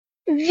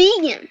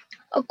Vegan.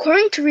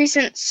 According to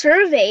recent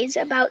surveys,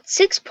 about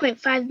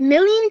 6.5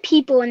 million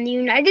people in the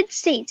United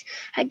States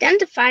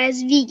identify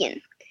as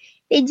vegan.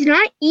 They do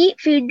not eat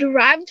food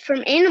derived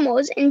from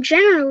animals and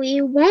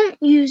generally won't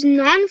use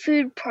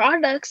non-food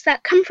products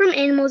that come from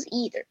animals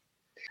either.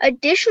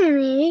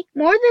 Additionally,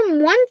 more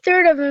than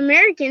one-third of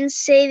Americans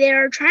say they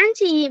are trying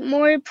to eat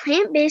more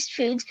plant-based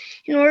foods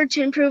in order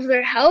to improve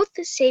their health,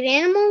 save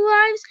animal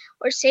lives,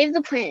 or save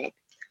the planet.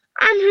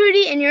 I'm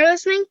Hootie, and you're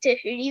listening to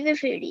Hootie the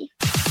Foodie.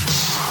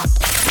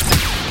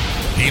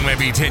 He may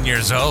be 10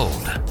 years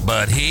old,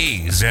 but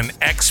he's an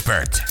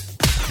expert.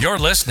 You're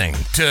listening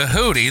to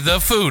Hootie the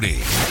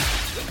Foodie.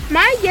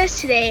 My guest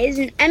today is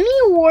an Emmy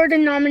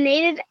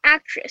Award-nominated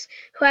actress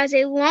who has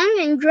a long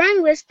and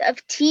growing list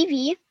of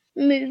TV,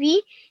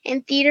 movie,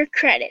 and theater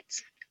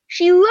credits.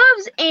 She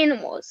loves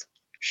animals.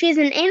 She is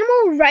an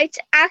animal rights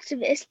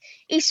activist,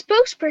 a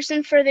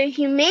spokesperson for the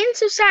Humane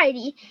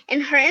Society,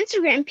 and her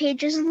Instagram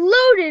page is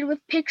loaded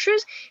with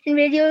pictures and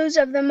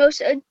videos of the most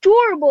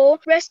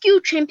adorable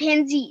rescue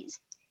chimpanzees.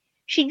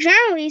 She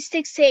generally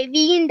sticks to a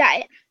vegan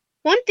diet.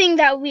 One thing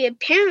that we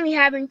apparently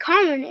have in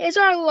common is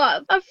our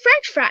love of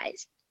French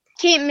fries.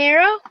 Kate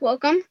Mara,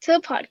 welcome to the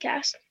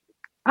podcast.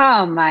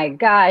 Oh my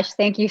gosh,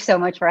 thank you so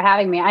much for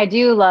having me. I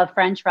do love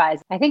French fries.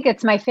 I think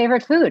it's my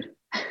favorite food.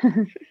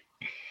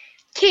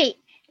 Kate,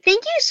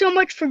 thank you so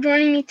much for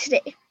joining me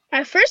today.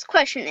 My first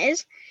question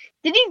is,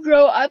 did you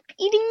grow up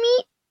eating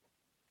meat?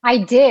 I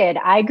did.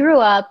 I grew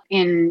up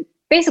in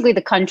basically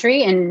the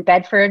country in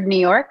Bedford, New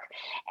York.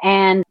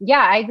 And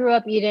yeah, I grew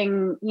up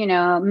eating,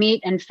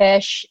 meat and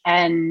fish.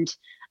 And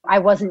I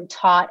wasn't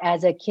taught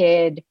as a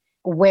kid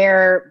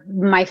where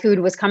my food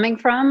was coming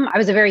from. I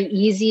was a very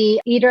easy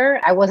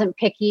eater. I wasn't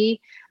picky.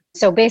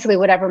 So basically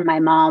whatever my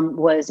mom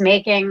was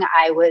making,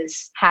 I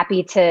was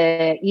happy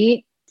to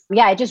eat.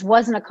 Yeah, it just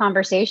wasn't a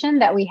conversation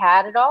that we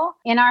had at all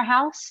in our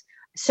house.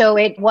 So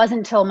it wasn't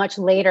until much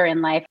later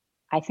in life,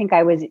 I think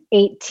I was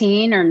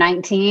 18 or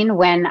 19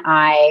 when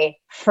I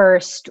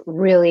first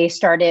really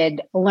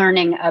started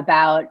learning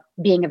about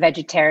being a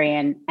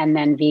vegetarian and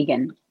then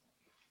vegan.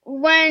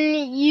 When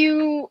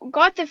you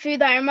got the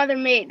food that your mother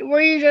made,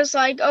 were you just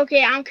like,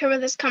 okay, I don't care where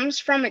this comes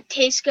from, it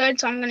tastes good,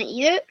 so I'm going to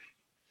eat it?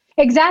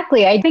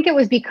 Exactly. I think it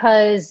was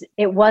because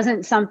it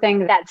wasn't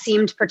something that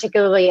seemed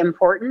particularly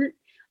important.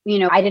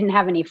 I didn't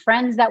have any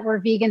friends that were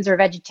vegans or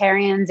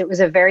vegetarians. It was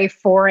a very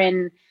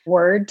foreign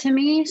word to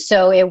me.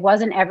 So it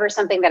wasn't ever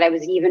something that I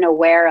was even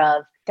aware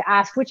of to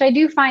ask, which I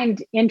do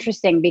find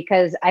interesting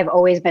because I've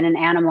always been an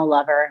animal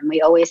lover and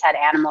we always had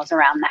animals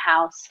around the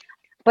house.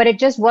 But it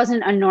just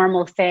wasn't a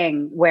normal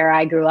thing where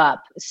I grew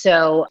up.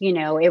 So,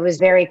 it was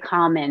very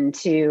common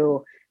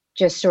to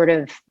just sort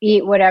of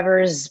eat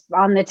whatever's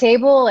on the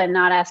table and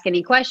not ask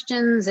any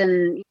questions.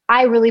 And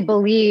I really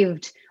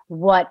believed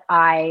what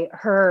I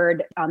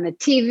heard on the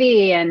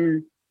TV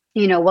and,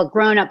 what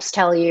grownups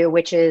tell you,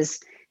 which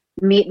is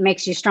meat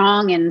makes you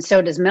strong and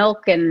so does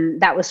milk. And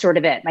that was sort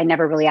of it. I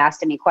never really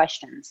asked any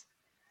questions.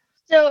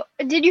 So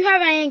did you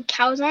have any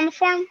cows on the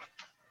farm?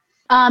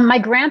 My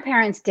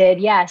grandparents did,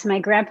 yes. My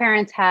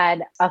grandparents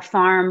had a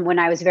farm when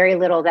I was very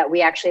little that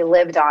we actually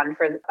lived on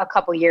for a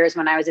couple years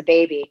when I was a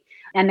baby.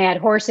 And they had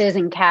horses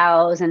and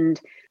cows. And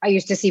I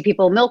used to see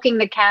people milking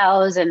the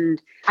cows.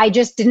 And I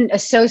just didn't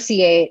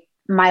associate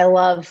my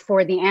love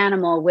for the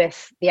animal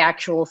with the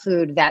actual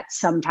food that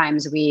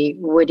sometimes we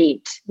would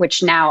eat,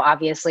 which now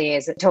obviously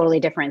is a totally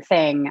different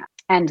thing.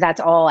 And that's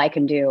all I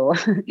can do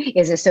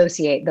is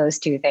associate those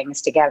two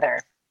things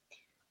together.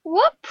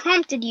 What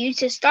prompted you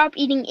to stop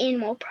eating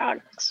animal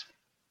products?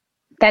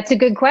 That's a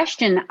good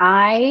question.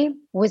 I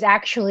was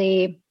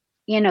actually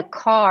in a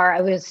car.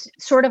 I was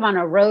sort of on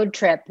a road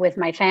trip with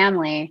my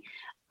family.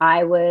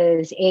 I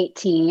was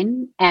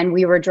 18 and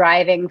we were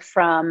driving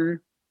from,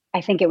 I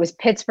think it was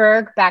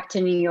Pittsburgh back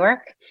to New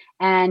York.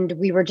 And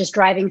we were just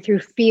driving through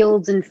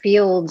fields and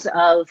fields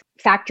of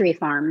factory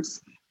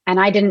farms. And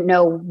I didn't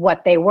know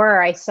what they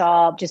were. I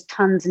saw just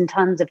tons and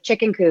tons of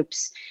chicken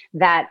coops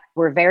that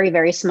were very,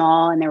 very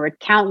small. And there were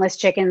countless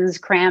chickens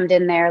crammed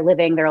in there,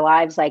 living their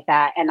lives like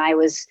that. And I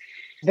was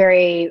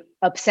very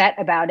upset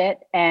about it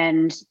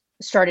and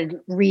started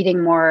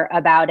reading more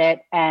about it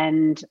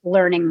and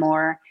learning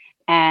more.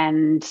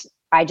 And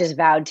I just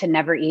vowed to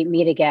never eat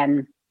meat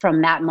again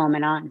from that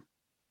moment on.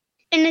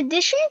 In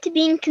addition to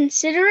being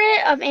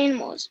considerate of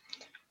animals,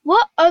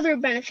 what other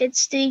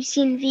benefits do you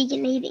see in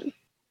vegan eating?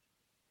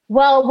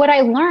 Well, what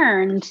I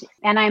learned,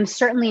 and I'm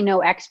certainly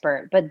no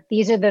expert, but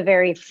these are the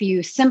very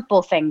few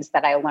simple things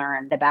that I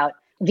learned about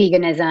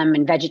veganism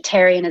and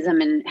vegetarianism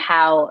and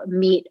how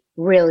meat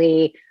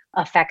really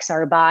affects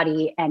our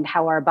body and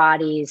how our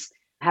bodies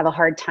have a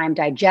hard time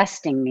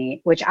digesting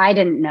meat, which I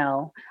didn't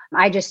know.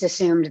 I just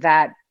assumed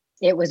that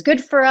it was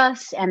good for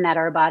us and that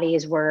our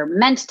bodies were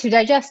meant to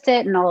digest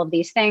it and all of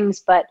these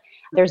things. But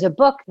there's a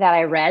book that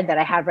I read that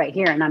I have right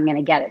here, and I'm going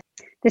to get it.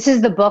 This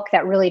is the book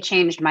that really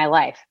changed my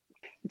life.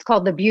 It's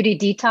called The Beauty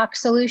Detox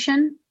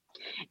Solution.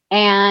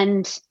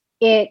 And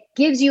it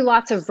gives you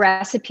lots of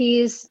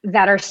recipes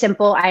that are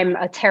simple. I'm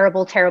a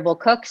terrible, terrible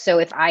cook. So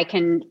if I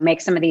can make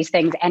some of these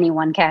things,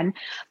 anyone can.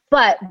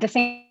 But the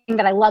thing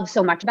that I love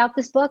so much about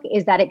this book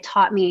is that it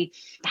taught me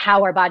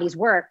how our bodies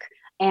work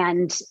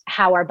and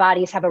how our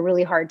bodies have a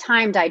really hard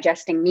time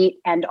digesting meat,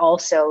 and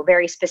also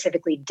very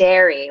specifically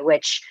dairy,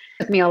 which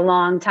took me a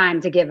long time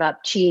to give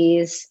up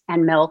cheese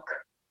and milk,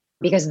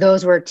 because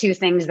those were two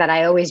things that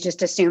I always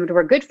just assumed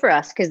were good for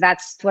us, because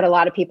that's what a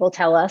lot of people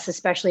tell us,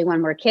 especially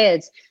when we're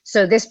kids.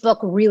 So this book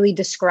really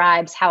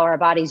describes how our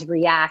bodies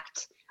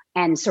react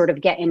and sort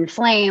of get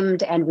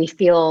inflamed, and we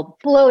feel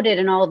bloated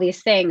and all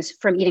these things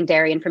from eating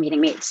dairy and from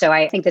eating meat. So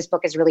I think this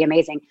book is really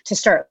amazing to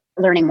start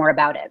learning more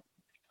about it.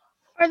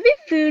 Are there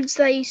foods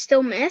that you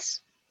still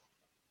miss?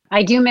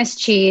 I do miss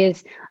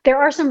cheese. There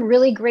are some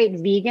really great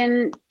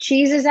vegan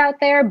cheeses out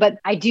there, but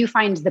I do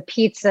find the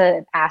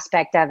pizza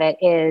aspect of it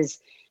is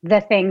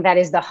the thing that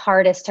is the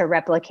hardest to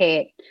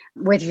replicate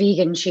with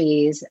vegan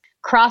cheese.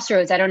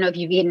 Crossroads, I don't know if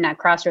you've eaten at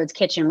Crossroads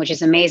Kitchen, which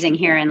is amazing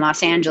here in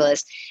Los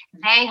Angeles.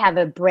 They have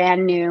a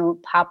brand new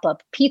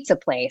pop-up pizza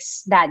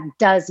place that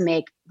does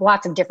make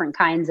lots of different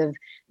kinds of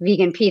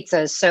vegan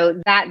pizzas.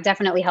 So that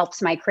definitely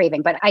helps my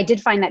craving. But I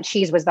did find that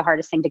cheese was the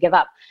hardest thing to give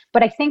up.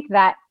 But I think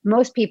that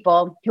most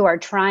people who are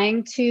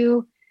trying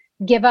to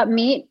give up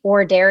meat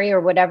or dairy or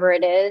whatever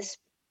it is,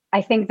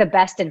 I think the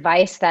best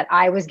advice that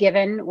I was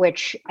given,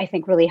 which I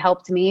think really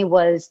helped me,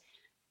 was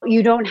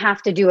you don't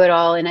have to do it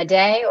all in a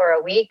day or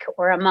a week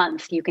or a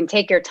month. You can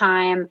take your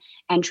time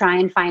and try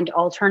and find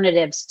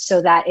alternatives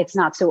so that it's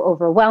not so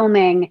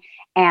overwhelming,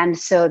 and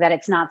so that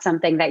it's not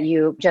something that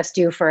you just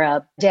do for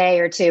a day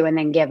or two and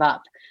then give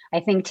up. I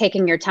think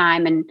taking your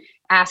time and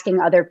asking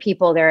other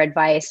people their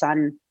advice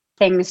on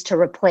things to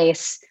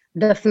replace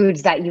the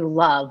foods that you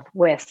love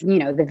with,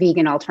 the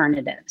vegan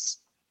alternatives.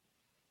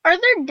 Are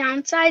there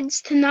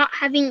downsides to not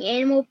having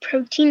animal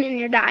protein in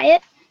your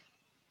diet?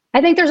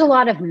 I think there's a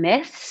lot of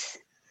myths.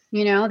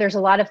 There's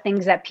a lot of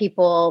things that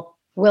people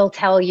will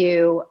tell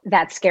you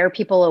that scare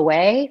people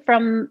away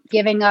from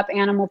giving up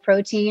animal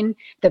protein.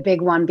 The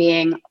big one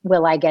being,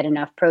 will I get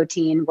enough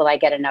protein? Will I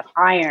get enough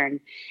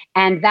iron?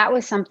 And that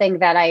was something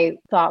that I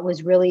thought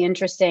was really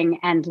interesting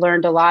and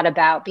learned a lot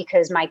about,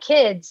 because my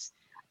kids,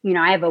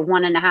 I have a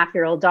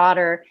 1.5-year-old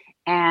daughter,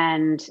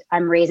 and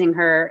I'm raising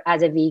her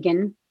as a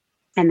vegan.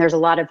 And there's a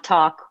lot of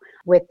talk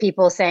with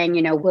people saying,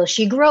 will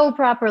she grow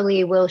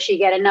properly? Will she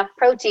get enough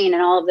protein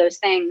and all of those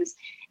things?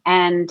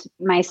 And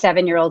my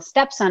 7-year-old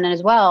stepson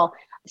as well.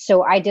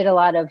 So I did a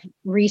lot of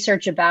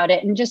research about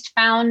it and just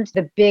found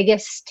the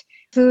biggest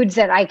foods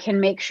that I can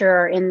make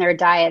sure are in their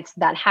diets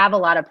that have a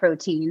lot of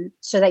protein,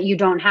 so that you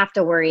don't have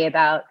to worry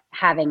about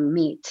having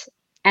meat.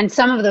 And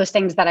some of those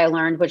things that I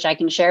learned, which I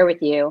can share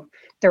with you,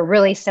 they're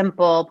really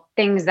simple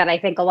things that I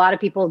think a lot of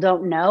people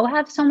don't know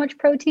have so much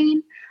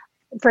protein.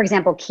 For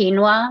example,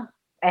 quinoa,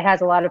 it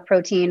has a lot of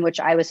protein, which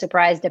I was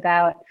surprised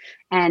about.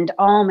 And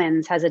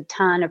almonds has a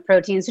ton of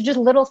protein. So just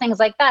little things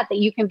like that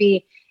you can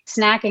be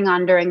snacking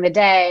on during the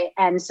day.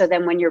 And so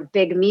then when your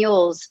big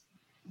meals,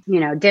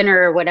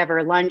 dinner or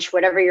whatever, lunch,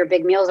 whatever your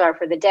big meals are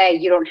for the day,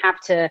 you don't have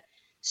to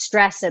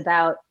stress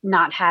about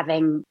not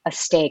having a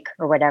steak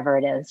or whatever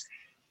it is.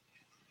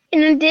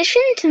 In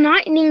addition to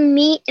not eating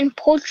meat and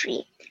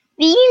poultry,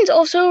 vegans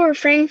also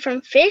refrain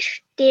from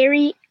fish,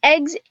 dairy,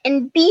 eggs,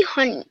 and bee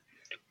honey.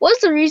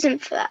 What's the reason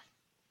for that?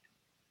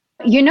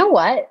 You know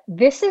what?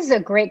 This is a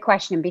great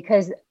question,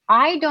 because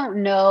I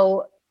don't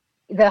know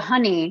the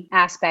honey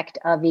aspect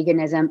of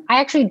veganism. I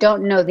actually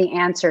don't know the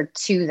answer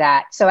to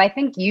that. So I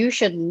think you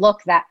should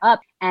look that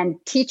up and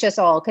teach us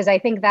all, because I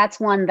think that's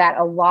one that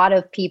a lot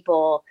of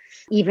people,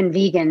 even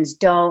vegans,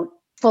 don't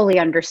fully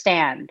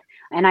understand.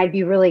 And I'd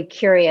be really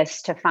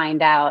curious to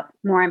find out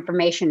more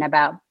information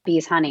about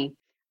bees' honey.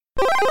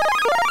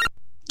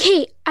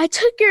 Kate, I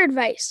took your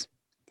advice.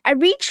 I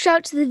reached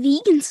out to the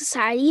Vegan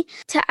Society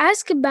to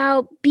ask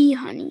about bee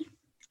honey,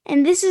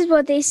 and this is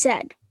what they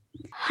said.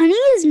 Honey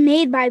is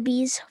made by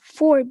bees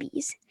for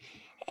bees,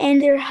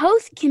 and their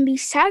health can be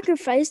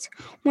sacrificed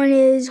when it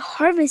is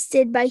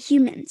harvested by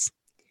humans.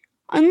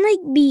 Unlike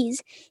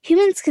bees,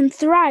 humans can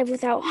thrive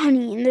without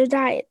honey in their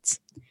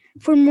diets.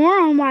 For more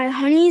on why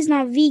honey is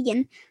not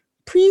vegan,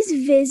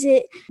 please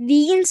visit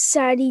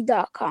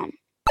vegansociety.com.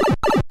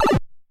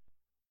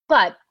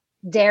 But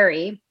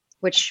dairy,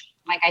 which,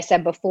 like I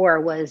said before,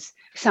 was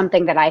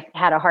something that I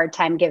had a hard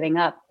time giving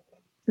up.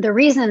 The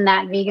reason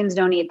that vegans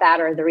don't eat that,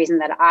 or the reason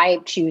that I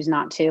choose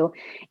not to,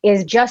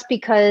 is just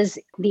because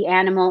the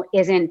animal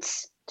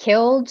isn't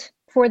killed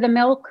for the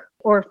milk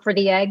or for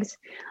the eggs.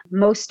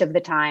 Most of the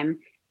time,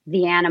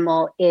 the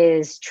animal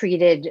is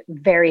treated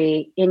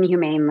very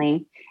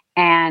inhumanely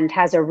and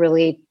has a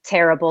really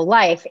terrible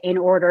life in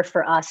order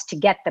for us to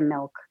get the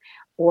milk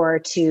or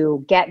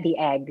to get the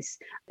eggs.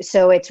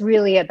 So it's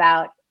really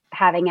about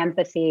having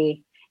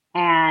empathy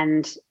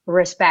and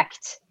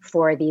respect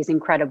for these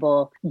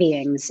incredible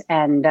beings.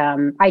 And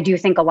I do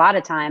think a lot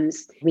of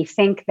times we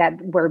think that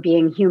we're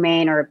being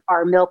humane, or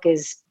our milk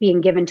is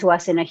being given to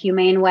us in a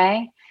humane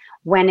way,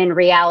 when in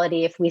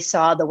reality, if we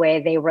saw the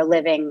way they were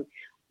living,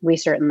 we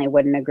certainly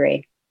wouldn't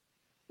agree.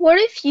 What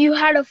if you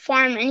had a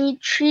farm and you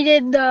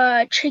treated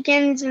the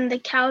chickens and the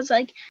cows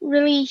like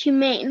really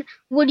humane?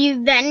 Would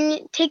you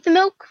then take the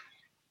milk?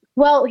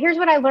 Well, here's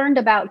what I learned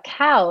about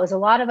cows. A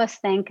lot of us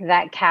think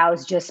that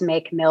cows just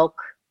make milk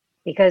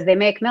because they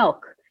make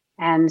milk.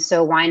 And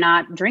so why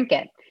not drink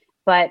it?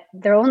 But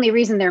the only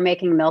reason they're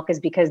making milk is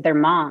because they're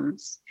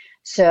moms.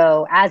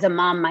 So, as a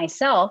mom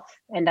myself,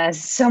 and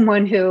as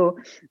someone who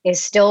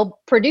is still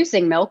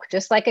producing milk,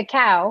 just like a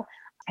cow,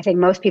 I think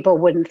most people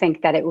wouldn't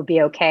think that it would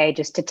be okay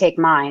just to take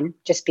mine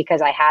just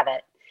because I have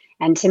it.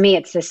 And to me,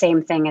 it's the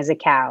same thing as a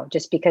cow.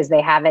 Just because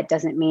they have it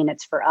doesn't mean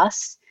it's for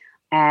us.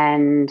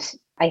 And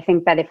I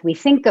think that if we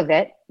think of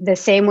it the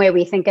same way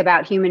we think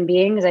about human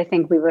beings, I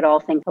think we would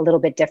all think a little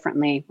bit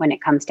differently when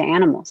it comes to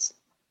animals.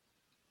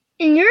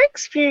 In your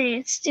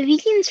experience, do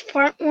vegans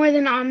fart more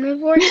than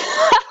omnivores?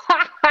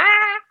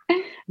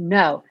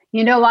 No.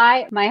 You know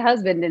why? My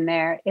husband in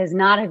there is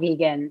not a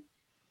vegan.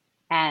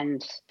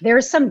 And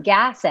there's some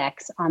Gas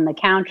X on the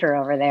counter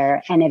over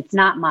there, and it's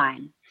not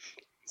mine.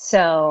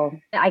 So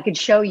I could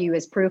show you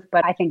as proof,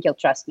 but I think you'll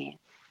trust me.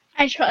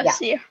 I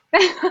trust you.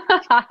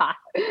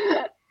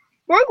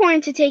 We're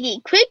going to take a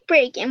quick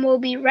break, and we'll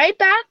be right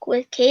back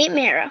with Kate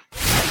Mara.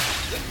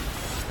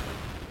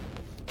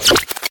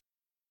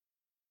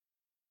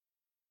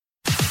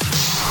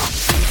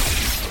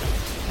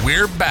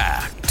 We're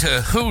back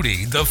to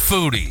Hootie the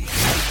Foodie.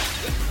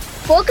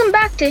 Welcome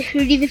back to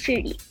Hootie the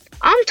Foodie.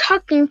 I'm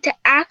talking to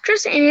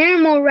actress and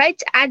animal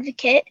rights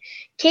advocate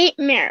Kate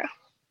Mara.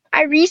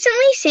 I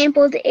recently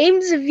sampled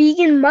Abe's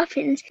vegan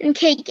muffins and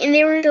cake, and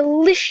they were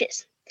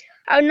delicious.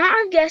 I would not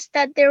have guessed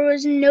that there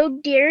was no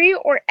dairy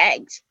or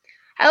eggs.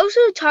 I also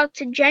talked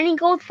to Jenny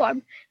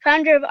Goldfarb,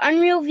 founder of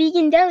Unreal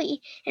Vegan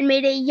Deli, and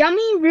made a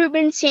yummy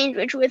Reuben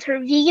sandwich with her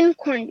vegan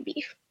corned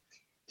beef.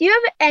 Do you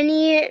have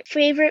any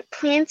favorite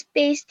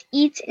plant-based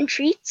eats and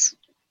treats?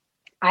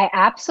 I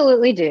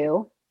absolutely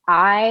do.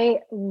 I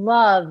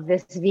love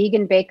this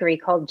vegan bakery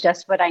called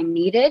Just What I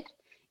Needed.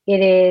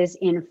 It is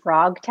in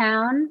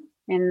Frogtown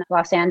in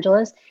Los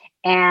Angeles.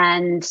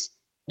 And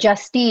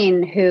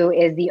Justine, who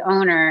is the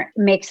owner,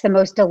 makes the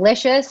most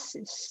delicious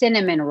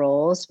cinnamon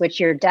rolls, which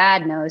your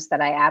dad knows that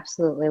I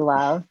absolutely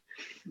love.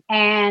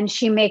 And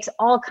she makes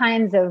all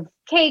kinds of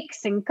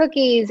cakes and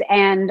cookies.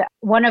 And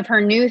one of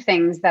her new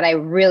things that I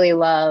really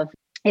love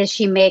is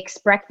she makes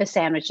breakfast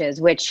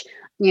sandwiches, which,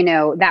 you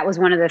know, that was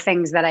one of the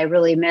things that I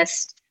really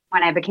missed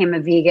when I became a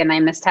vegan. I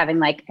missed having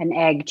like an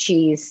egg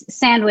cheese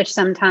sandwich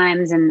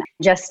sometimes. And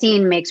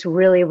Justine makes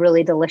really,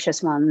 really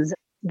delicious ones.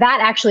 That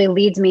actually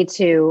leads me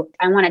to,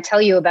 I want to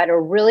tell you about a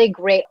really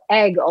great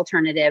egg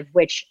alternative,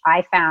 which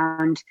I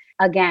found,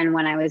 again,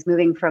 when I was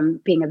moving from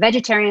being a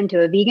vegetarian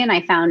to a vegan,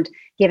 I found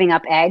giving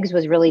up eggs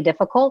was really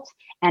difficult.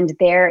 And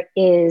there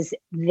is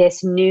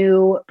this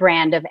new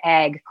brand of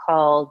egg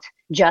called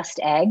Just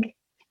Egg,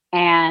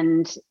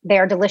 and they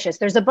are delicious.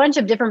 There's a bunch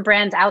of different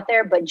brands out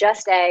there, but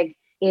Just Egg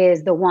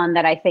is the one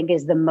that I think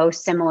is the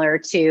most similar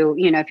to,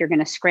 you know, if you're going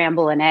to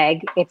scramble an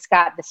egg, it's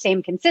got the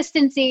same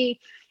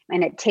consistency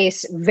and it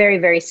tastes very,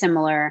 very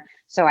similar.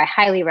 So I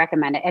highly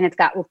recommend it. And it's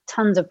got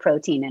tons of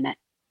protein in it.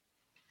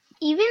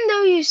 Even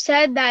though you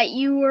said that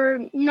you were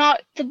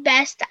not the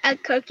best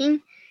at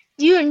cooking,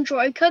 do you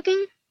enjoy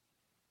cooking?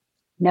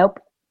 Nope.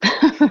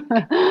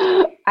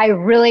 I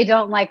really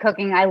don't like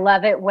cooking. I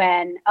love it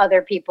when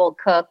other people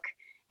cook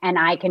and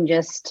I can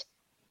just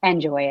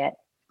enjoy it.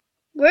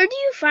 Where do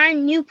you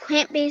find new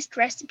plant-based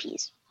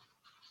recipes?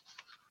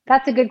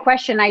 That's a good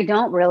question. I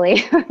don't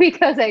really,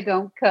 because I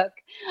don't cook.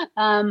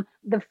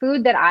 The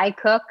food that I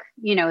cook,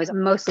 you know, is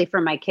mostly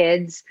for my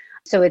kids.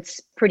 So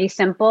it's pretty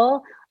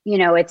simple. You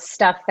know, it's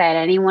stuff that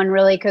anyone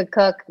really could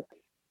cook.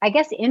 I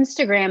guess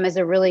Instagram is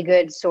a really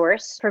good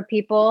source for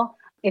people.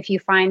 If you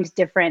find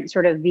different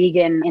sort of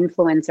vegan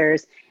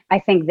influencers, I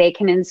think they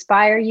can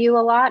inspire you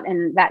a lot.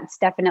 And that's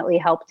definitely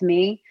helped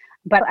me.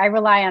 But I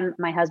rely on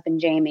my husband,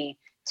 Jamie,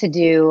 to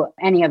do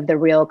any of the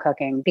real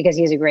cooking because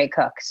he's a great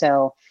cook.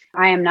 So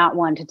I am not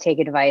one to take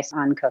advice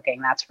on cooking,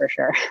 that's for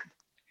sure.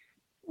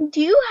 Do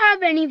you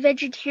have any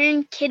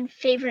vegetarian kid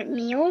favorite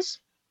meals?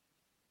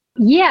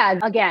 Yeah,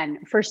 again,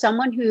 for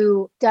someone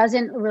who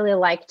doesn't really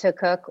like to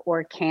cook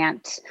or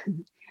can't,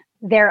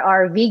 there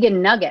are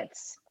vegan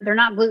nuggets. They're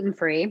not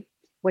gluten-free,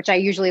 which I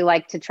usually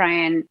like to try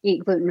and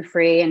eat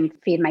gluten-free and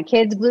feed my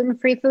kids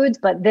gluten-free foods.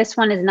 But this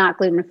one is not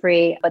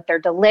gluten-free, but they're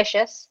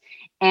delicious.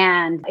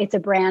 And it's a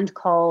brand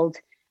called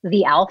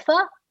The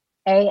Alpha,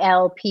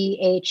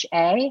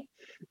 ALPHA.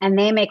 And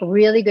they make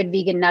really good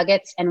vegan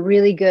nuggets and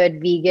really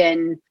good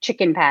vegan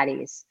chicken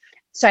patties.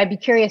 So I'd be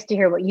curious to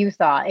hear what you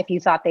thought, if you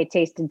thought they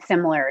tasted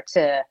similar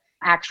to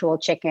actual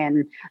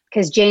chicken,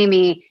 because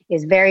Jamie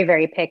is very,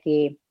 very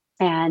picky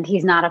and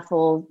he's not a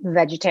full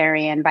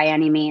vegetarian by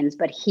any means,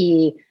 but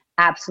he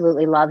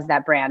absolutely loves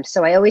that brand.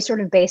 So I always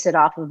sort of base it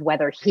off of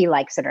whether he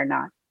likes it or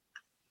not.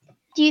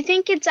 Do you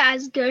think it's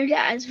as good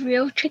as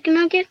real chicken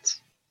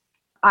nuggets?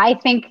 I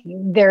think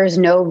there's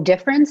no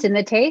difference in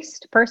the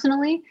taste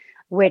personally,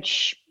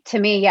 which to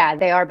me, yeah,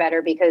 they are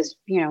better because,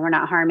 you know, we're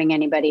not harming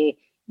anybody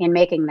in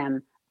making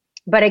them.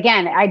 But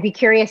again, I'd be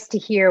curious to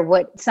hear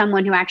what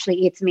someone who actually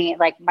eats meat,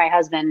 like my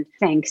husband,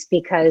 thinks,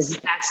 because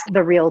that's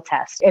the real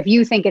test. If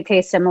you think it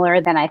tastes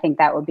similar, then I think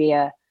that would be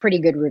a pretty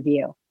good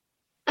review.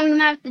 I'm going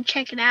to have to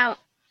check it out.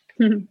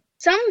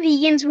 Some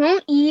vegans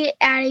won't eat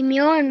at a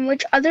meal in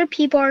which other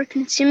people are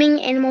consuming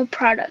animal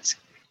products.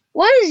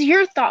 What is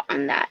your thought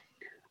on that?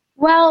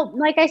 Well,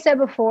 like I said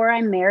before,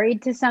 I'm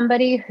married to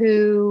somebody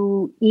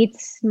who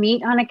eats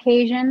meat on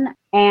occasion,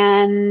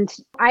 and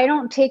I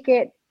don't take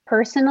it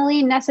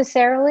personally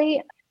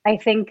necessarily. I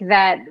think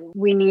that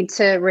we need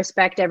to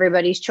respect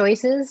everybody's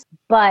choices,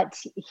 but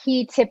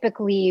he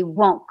typically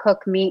won't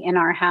cook meat in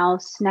our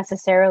house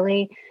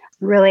necessarily.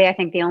 Really, I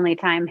think the only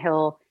time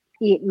he'll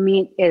eat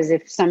meat is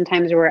if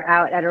sometimes we're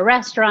out at a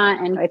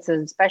restaurant and it's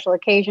a special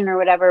occasion or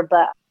whatever.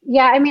 But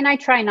yeah, I mean, I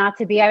try not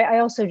to be. I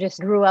also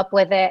just grew up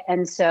with it.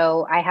 And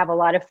so I have a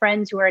lot of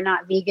friends who are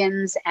not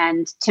vegans.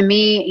 And to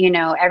me,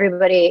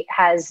 everybody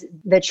has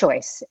the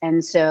choice.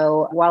 And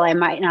so while I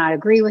might not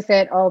agree with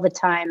it all the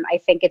time, I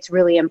think it's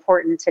really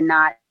important to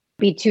not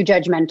be too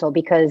judgmental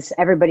because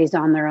everybody's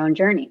on their own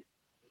journey.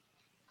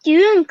 Do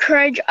you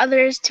encourage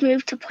others to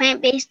move to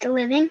plant-based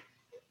living?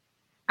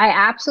 I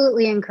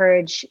absolutely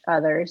encourage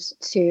others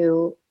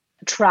to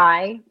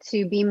try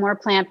to be more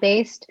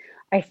plant-based.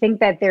 I think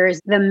that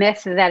there's the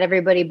myth that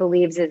everybody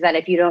believes is that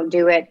if you don't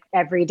do it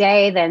every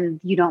day,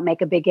 then you don't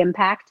make a big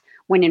impact.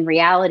 When in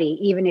reality,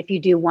 even if you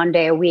do one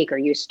day a week or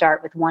you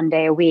start with one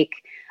day a week,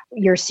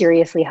 you're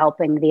seriously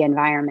helping the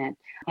environment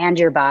and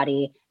your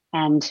body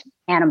and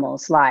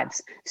animals'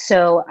 lives.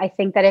 So I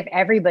think that if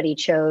everybody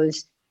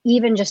chose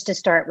even just to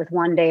start with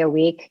one day a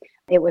week,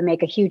 it would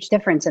make a huge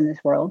difference in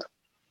this world.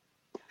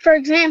 For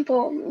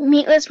example,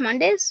 meatless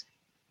Mondays?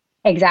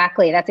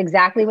 Exactly. That's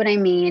exactly what I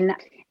mean.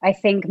 I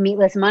think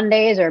meatless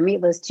Mondays or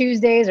meatless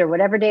Tuesdays or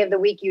whatever day of the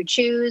week you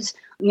choose,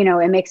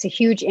 it makes a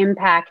huge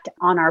impact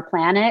on our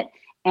planet.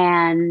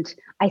 And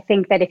I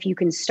think that if you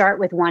can start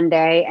with one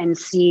day and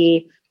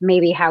see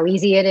maybe how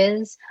easy it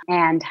is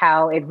and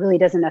how it really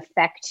doesn't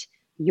affect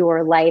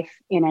your life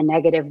in a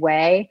negative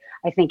way,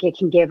 I think it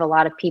can give a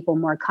lot of people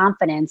more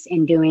confidence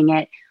in doing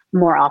it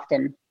more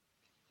often.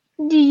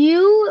 Do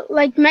you,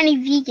 like many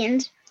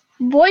vegans,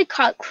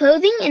 boycott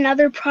clothing and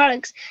other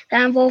products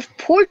that involve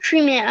poor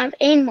treatment of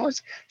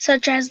animals,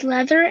 such as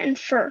leather and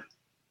fur?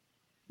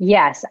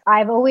 Yes,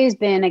 I've always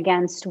been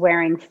against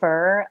wearing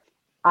fur.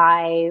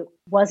 I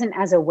wasn't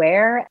as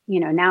aware,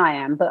 now I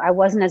am, but I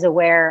wasn't as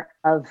aware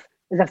of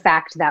the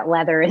fact that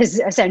leather is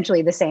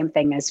essentially the same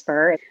thing as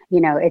fur.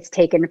 It's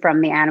taken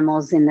from the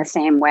animals in the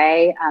same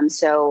way.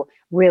 So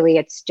really,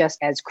 it's just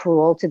as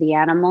cruel to the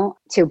animal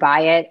to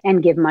buy it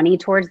and give money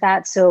towards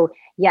that. So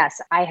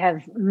yes, I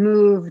have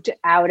moved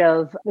out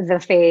of the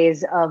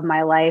phase of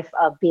my life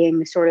of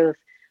being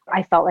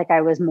I felt like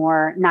I was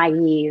more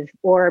naive,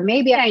 or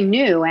maybe I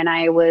knew and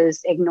I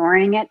was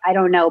ignoring it. I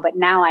don't know, but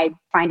now I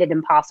find it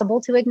impossible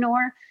to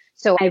ignore.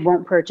 So I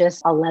won't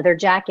purchase a leather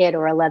jacket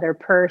or a leather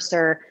purse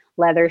or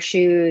leather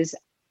shoes.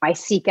 I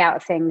seek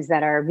out things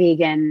that are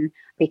vegan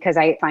because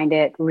I find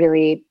it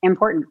really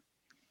important.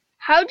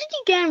 How did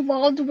you get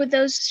involved with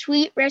those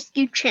sweet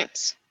rescue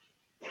chimps?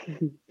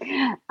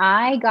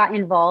 I got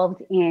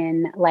involved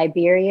in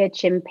Liberia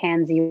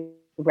Chimpanzee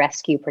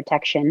Rescue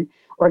Protection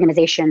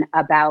Organization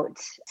about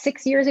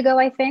 6 years ago,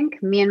 I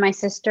think. Me and my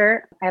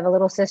sister, I have a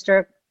little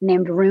sister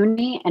named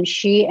Rooney, and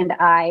she and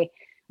I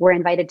were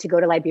invited to go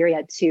to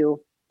Liberia to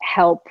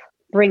help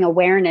bring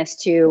awareness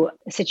to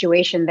a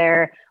situation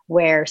there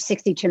where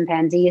 60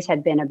 chimpanzees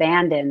had been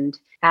abandoned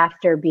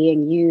after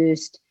being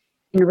used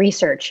in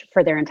research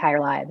for their entire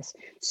lives.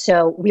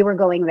 So we were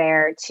going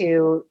there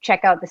to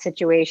check out the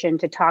situation,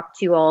 to talk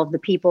to all of the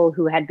people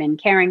who had been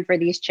caring for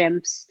these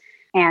chimps,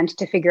 and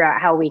to figure out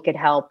how we could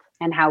help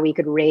and how we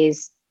could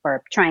raise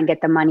or try and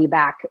get the money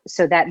back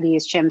so that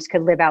these chimps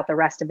could live out the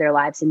rest of their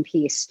lives in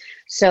peace.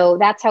 So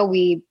that's how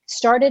we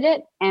started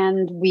it.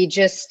 And we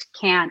just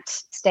can't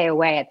stay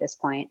away at this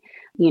point.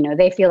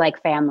 They feel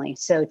like family.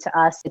 So to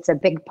us, it's a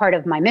big part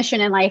of my mission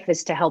in life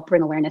is to help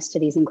bring awareness to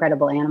these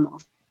incredible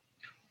animals.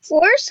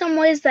 What are some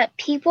ways that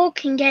people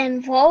can get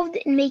involved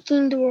in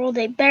making the world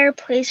a better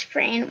place for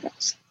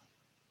animals?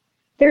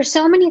 There's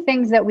so many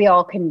things that we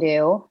all can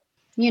do.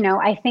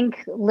 I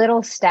think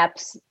little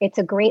steps, it's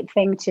a great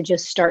thing to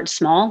just start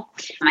small.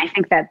 I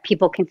think that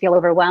people can feel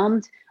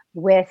overwhelmed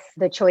with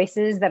the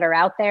choices that are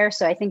out there.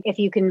 So I think if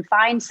you can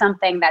find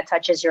something that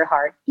touches your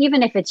heart,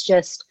 even if it's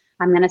just,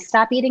 I'm going to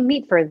stop eating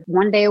meat for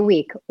one day a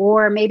week,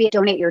 or maybe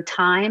donate your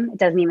time. It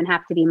doesn't even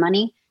have to be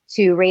money,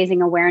 to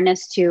raising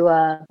awareness to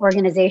an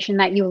organization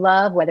that you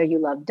love, whether you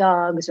love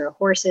dogs or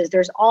horses.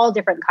 There's all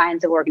different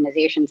kinds of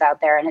organizations out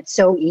there, and it's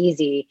so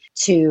easy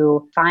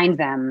to find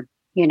them,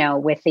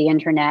 with the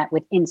internet,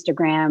 with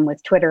Instagram,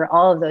 with Twitter,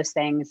 all of those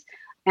things.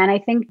 And I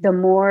think the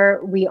more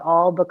we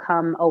all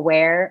become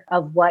aware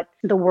of what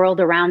the world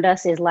around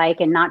us is like,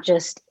 and not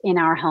just in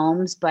our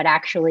homes, but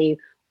actually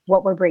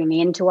what we're bringing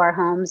into our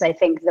homes, I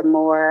think the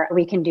more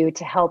we can do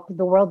to help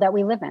the world that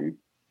we live in.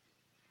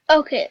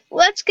 Okay,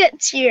 let's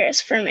get serious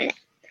for a minute.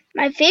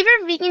 My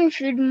favorite vegan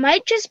food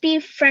might just be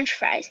French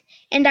fries,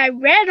 and I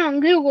read on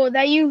Google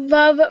that you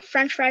love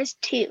French fries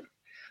too,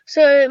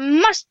 so it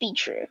must be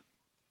true.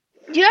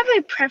 Do you have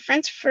a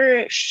preference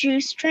for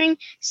shoestring,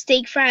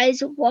 steak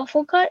fries,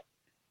 waffle cut?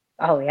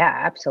 Oh, yeah,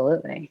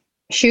 absolutely.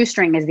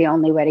 Shoestring is the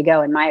only way to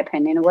go, in my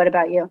opinion. What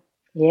about you?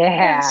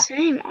 Yeah.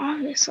 Same,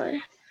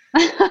 obviously.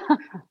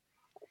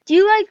 Do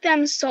you like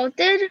them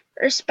salted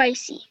or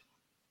spicy?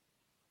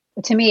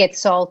 To me,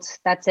 it's salt.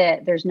 That's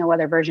it. There's no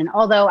other version.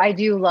 Although I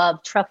do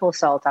love truffle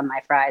salt on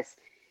my fries.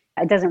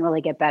 It doesn't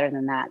really get better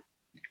than that.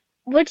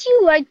 What do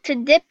you like to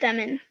dip them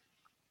in?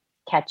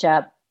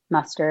 Ketchup,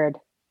 mustard.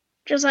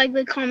 Just like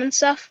the common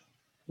stuff?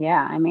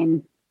 Yeah, I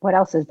mean, what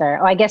else is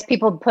there? Oh, I guess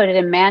people put it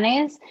in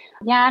mayonnaise.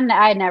 Yeah,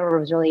 I never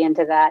was really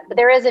into that. But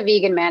there is a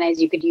vegan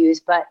mayonnaise you could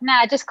use. But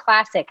nah, just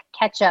classic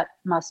ketchup,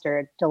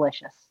 mustard,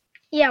 delicious.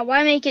 Yeah,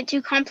 why make it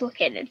too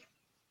complicated?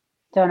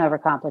 Don't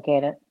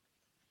overcomplicate it.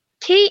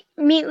 Kate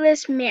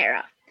Meatless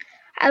Mara,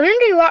 I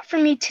learned a lot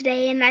from you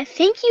today, and I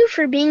thank you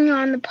for being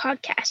on the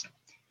podcast.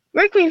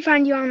 Where can we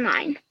find you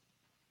online?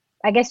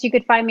 I guess you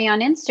could find me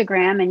on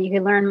Instagram, and you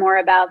can learn more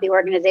about the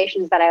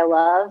organizations that I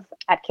love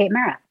at Kate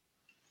Mara.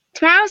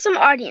 To my awesome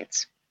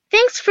audience,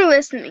 thanks for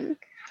listening.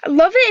 I'd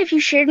love it if you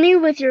shared me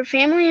with your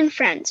family and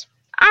friends.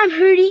 I'm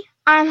Hootie,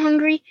 I'm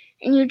hungry,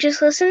 and you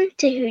just listened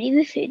to Hootie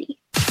the Foodie.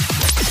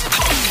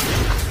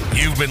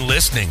 You've been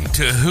listening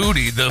to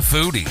Hootie the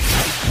Foodie.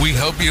 We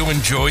hope you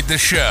enjoyed the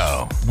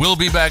show. We'll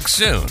be back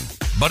soon.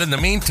 But in the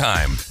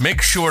meantime,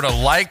 make sure to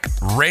like,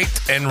 rate,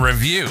 and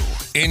review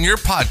in your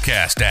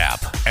podcast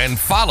app and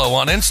follow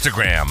on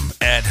Instagram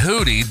at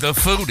Hootie the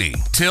Foodie.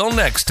 Till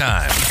next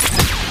time.